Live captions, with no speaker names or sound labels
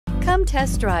Come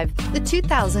test drive the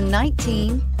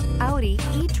 2019 Audi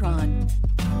e-tron.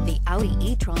 The Audi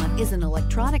e-tron is an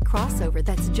electronic crossover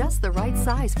that's just the right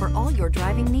size for all your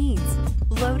driving needs.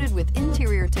 Loaded with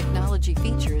interior technology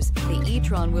features, the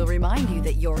e-tron will remind you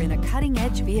that you're in a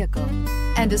cutting-edge vehicle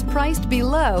and is priced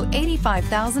below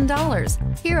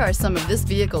 $85,000. Here are some of this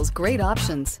vehicle's great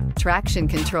options: traction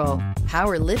control,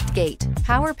 power liftgate,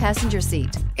 power passenger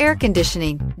seat, air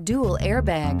conditioning, dual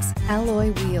airbags,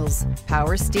 alloy wheels,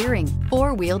 power steering,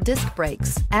 four-wheel disc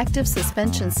brakes, active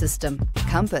suspension system,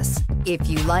 compass. If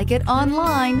you like it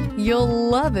online, you'll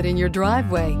love it in your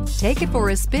driveway. Take it for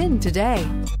a spin today.